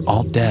tell they're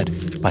all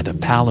dead by the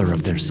pallor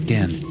of their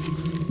skin.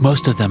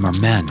 Most of them are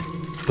men,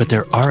 but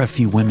there are a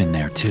few women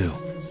there too.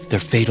 Their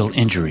fatal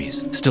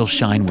injuries still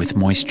shine with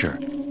moisture,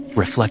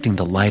 reflecting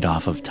the light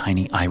off of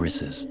tiny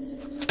irises.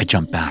 I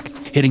jump back,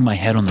 hitting my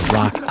head on the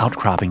rock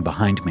outcropping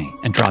behind me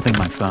and dropping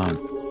my phone.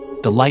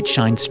 The light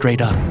shines straight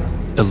up,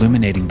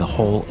 illuminating the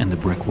hole in the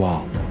brick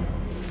wall.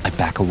 I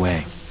back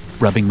away,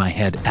 rubbing my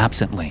head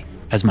absently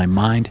as my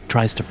mind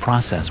tries to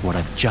process what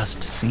I've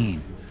just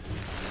seen.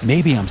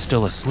 Maybe I'm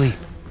still asleep,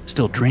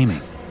 still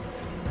dreaming,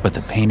 but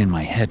the pain in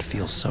my head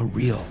feels so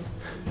real.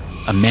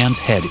 A man's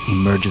head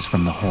emerges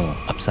from the hole,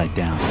 upside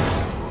down.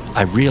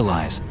 I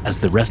realize, as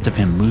the rest of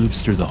him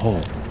moves through the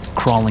hole,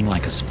 crawling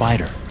like a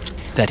spider,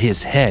 that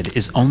his head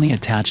is only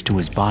attached to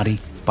his body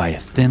by a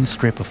thin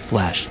strip of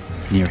flesh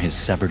near his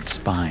severed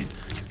spine.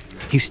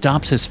 He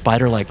stops his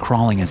spider-like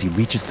crawling as he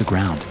reaches the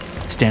ground,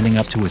 standing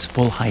up to his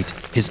full height,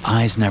 his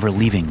eyes never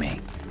leaving me.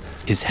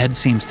 His head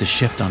seems to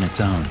shift on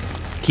its own,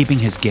 keeping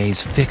his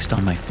gaze fixed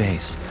on my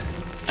face.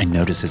 I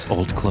notice his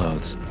old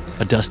clothes,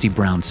 a dusty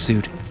brown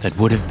suit that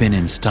would have been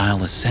in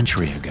style a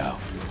century ago.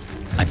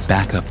 I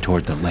back up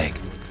toward the lake,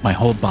 my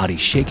whole body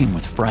shaking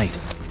with fright.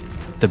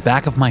 The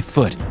back of my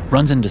foot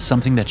runs into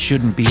something that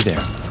shouldn't be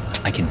there.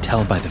 I can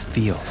tell by the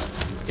feel.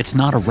 It's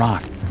not a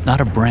rock,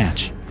 not a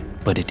branch,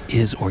 but it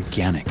is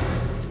organic.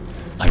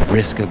 I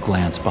risk a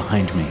glance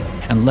behind me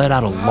and let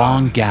out a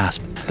long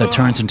gasp that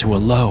turns into a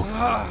low,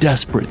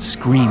 desperate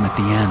scream at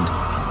the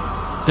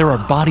end. There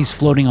are bodies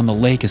floating on the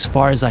lake as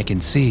far as I can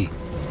see.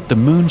 The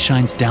moon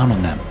shines down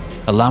on them,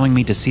 allowing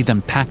me to see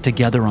them packed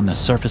together on the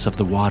surface of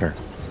the water.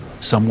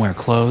 Some wear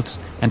clothes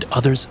and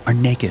others are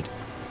naked.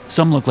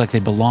 Some look like they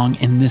belong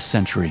in this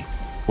century,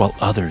 while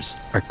others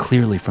are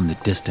clearly from the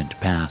distant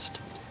past.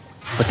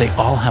 But they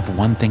all have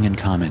one thing in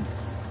common.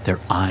 Their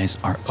eyes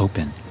are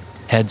open,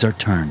 heads are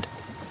turned,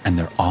 and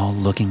they're all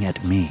looking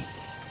at me.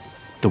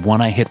 The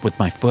one I hit with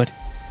my foot,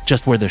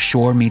 just where the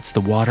shore meets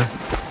the water,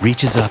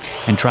 reaches up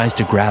and tries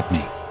to grab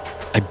me.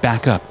 I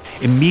back up,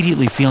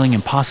 immediately feeling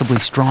impossibly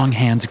strong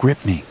hands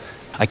grip me.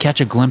 I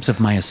catch a glimpse of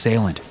my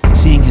assailant,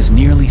 seeing his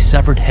nearly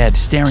severed head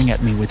staring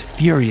at me with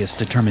furious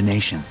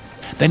determination.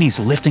 Then he's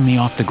lifting me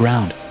off the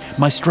ground,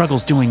 my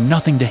struggles doing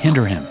nothing to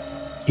hinder him.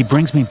 He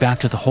brings me back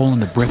to the hole in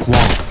the brick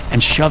wall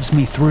and shoves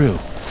me through.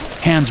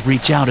 Hands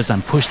reach out as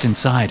I'm pushed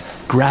inside,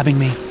 grabbing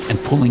me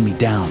and pulling me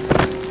down.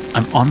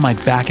 I'm on my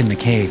back in the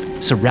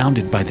cave,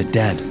 surrounded by the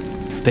dead.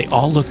 They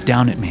all look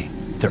down at me,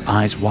 their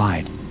eyes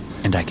wide,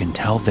 and I can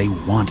tell they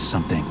want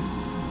something.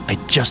 I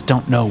just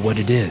don't know what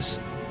it is.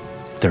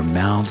 Their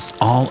mouths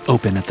all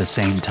open at the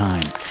same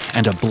time,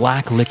 and a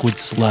black liquid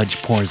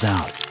sludge pours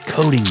out,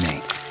 coating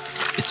me.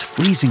 It's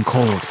freezing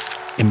cold,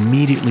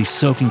 immediately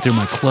soaking through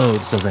my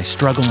clothes as I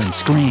struggle and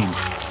scream.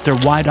 Their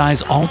wide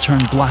eyes all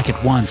turn black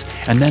at once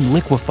and then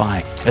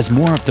liquefy as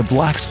more of the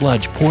black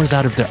sludge pours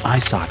out of their eye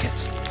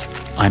sockets.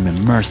 I'm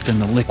immersed in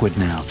the liquid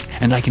now,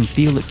 and I can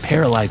feel it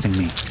paralyzing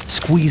me,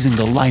 squeezing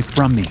the life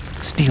from me,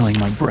 stealing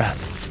my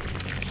breath.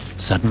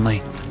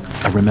 Suddenly,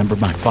 I remember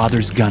my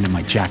father's gun in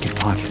my jacket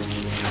pocket.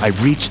 I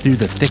reach through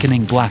the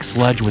thickening black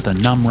sludge with a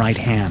numb right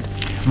hand.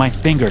 My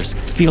fingers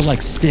feel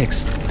like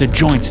sticks, the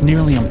joints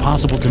nearly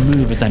impossible to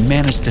move as I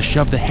manage to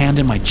shove the hand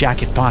in my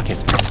jacket pocket.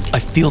 I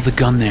feel the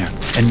gun there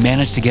and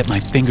manage to get my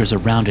fingers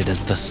around it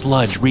as the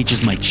sludge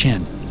reaches my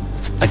chin.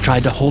 I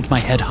tried to hold my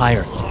head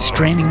higher,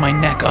 straining my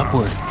neck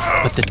upward,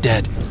 but the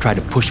dead try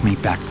to push me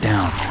back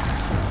down.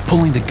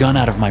 Pulling the gun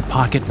out of my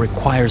pocket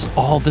requires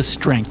all the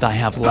strength I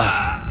have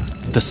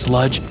left. The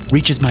sludge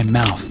reaches my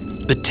mouth.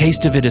 The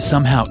taste of it is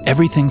somehow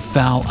everything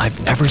foul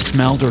I've ever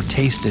smelled or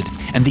tasted,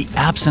 and the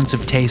absence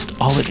of taste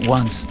all at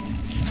once.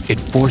 It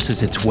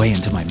forces its way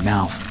into my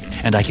mouth,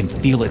 and I can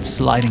feel it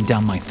sliding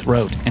down my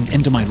throat and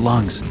into my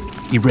lungs,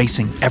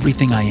 erasing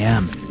everything I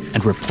am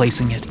and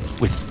replacing it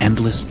with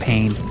endless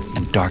pain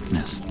and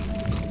darkness.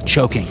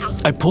 Choking,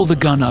 I pull the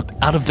gun up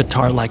out of the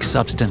tar-like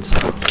substance,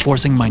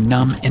 forcing my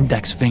numb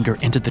index finger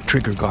into the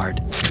trigger guard.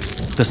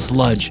 The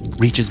sludge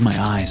reaches my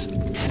eyes,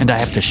 and I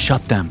have to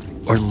shut them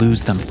or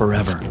lose them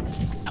forever.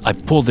 I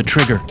pull the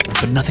trigger,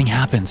 but nothing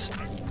happens.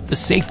 The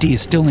safety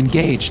is still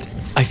engaged.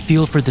 I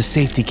feel for the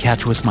safety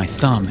catch with my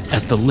thumb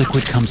as the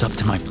liquid comes up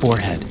to my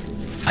forehead.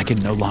 I can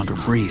no longer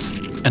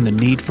breathe, and the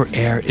need for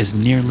air is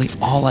nearly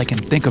all I can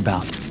think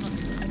about.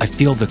 I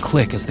feel the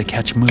click as the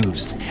catch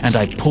moves, and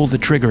I pull the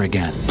trigger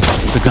again.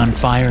 The gun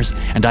fires,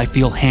 and I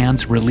feel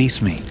hands release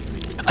me.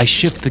 I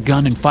shift the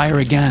gun and fire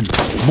again.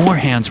 More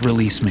hands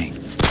release me.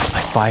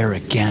 I fire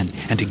again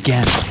and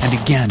again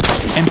and again,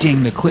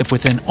 emptying the clip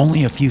within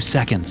only a few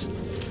seconds.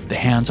 The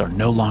hands are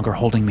no longer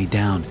holding me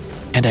down,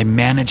 and I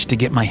manage to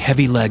get my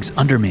heavy legs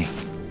under me.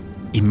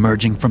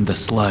 Emerging from the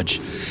sludge,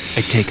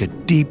 I take a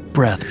deep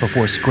breath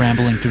before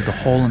scrambling through the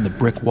hole in the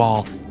brick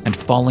wall and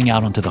falling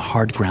out onto the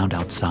hard ground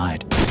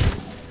outside.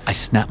 I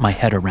snap my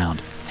head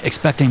around,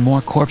 expecting more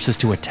corpses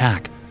to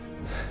attack,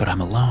 but I'm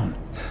alone.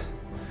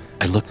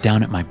 I look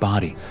down at my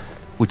body,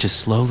 which is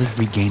slowly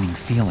regaining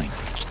feeling.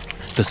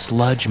 The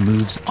sludge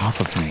moves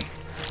off of me,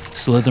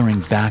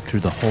 slithering back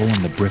through the hole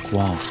in the brick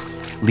wall,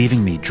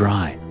 leaving me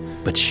dry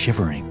but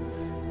shivering.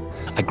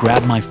 I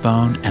grab my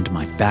phone and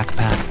my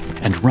backpack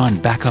and run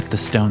back up the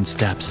stone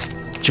steps,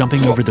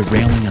 jumping over the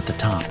railing at the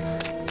top.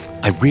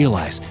 I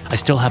realize I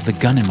still have the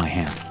gun in my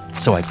hand,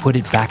 so I put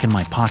it back in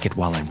my pocket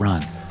while I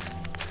run.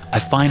 I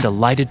find a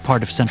lighted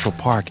part of Central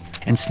Park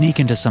and sneak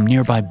into some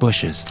nearby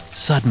bushes,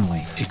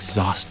 suddenly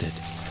exhausted.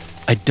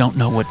 I don't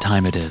know what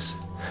time it is,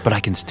 but I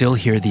can still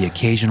hear the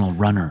occasional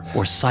runner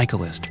or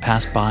cyclist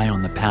pass by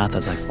on the path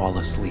as I fall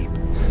asleep.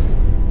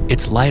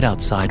 It's light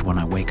outside when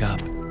I wake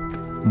up.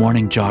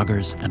 Morning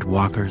joggers and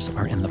walkers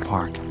are in the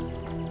park.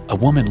 A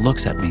woman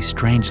looks at me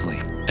strangely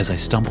as I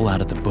stumble out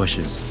of the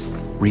bushes,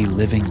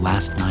 reliving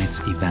last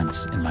night's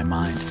events in my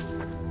mind.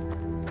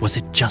 Was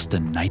it just a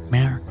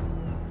nightmare?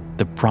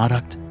 The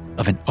product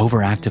of an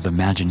overactive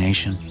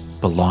imagination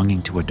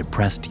belonging to a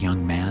depressed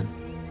young man?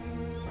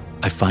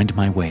 I find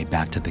my way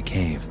back to the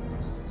cave,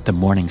 the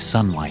morning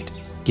sunlight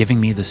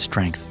giving me the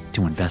strength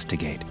to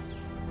investigate.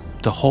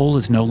 The hole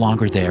is no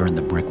longer there in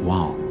the brick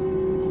wall.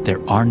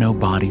 There are no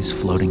bodies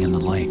floating in the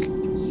lake.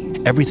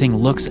 Everything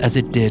looks as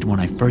it did when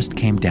I first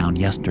came down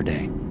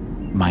yesterday,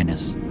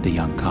 minus the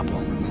young couple.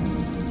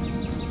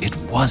 It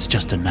was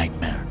just a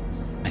nightmare,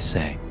 I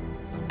say,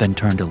 then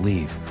turn to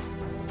leave.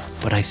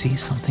 But I see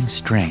something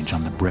strange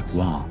on the brick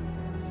wall,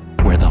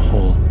 where the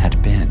hole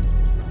had been.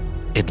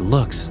 It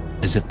looks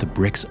as if the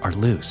bricks are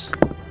loose,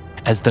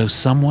 as though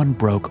someone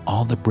broke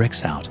all the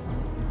bricks out,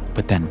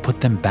 but then put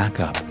them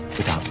back up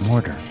without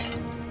mortar.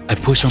 I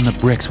push on the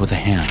bricks with a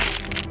hand,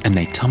 and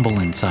they tumble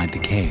inside the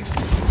cave.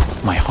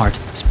 My heart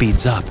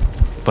speeds up,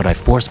 but I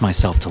force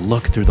myself to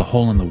look through the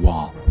hole in the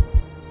wall.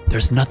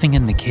 There's nothing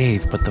in the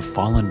cave but the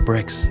fallen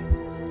bricks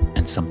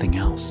and something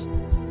else.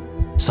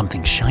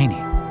 Something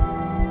shiny.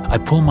 I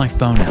pull my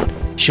phone out,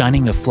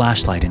 shining a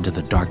flashlight into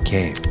the dark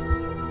cave.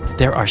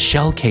 There are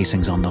shell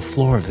casings on the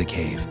floor of the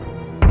cave.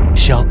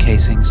 Shell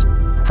casings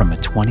from a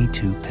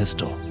 .22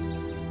 pistol.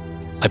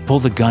 I pull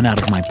the gun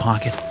out of my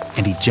pocket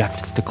and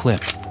eject the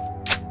clip.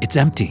 It's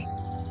empty.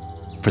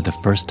 For the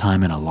first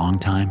time in a long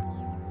time,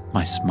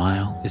 my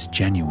smile is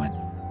genuine.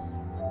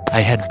 I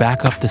head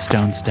back up the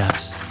stone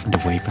steps and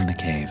away from the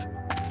cave.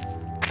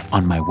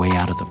 On my way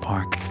out of the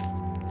park,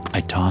 I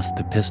toss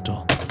the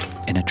pistol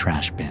in a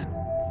trash bin.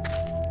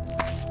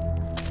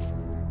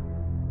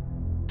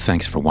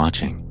 Thanks for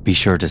watching. Be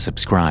sure to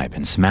subscribe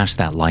and smash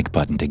that like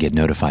button to get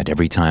notified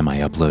every time I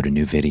upload a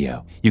new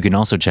video. You can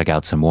also check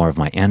out some more of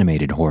my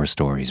animated horror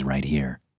stories right here.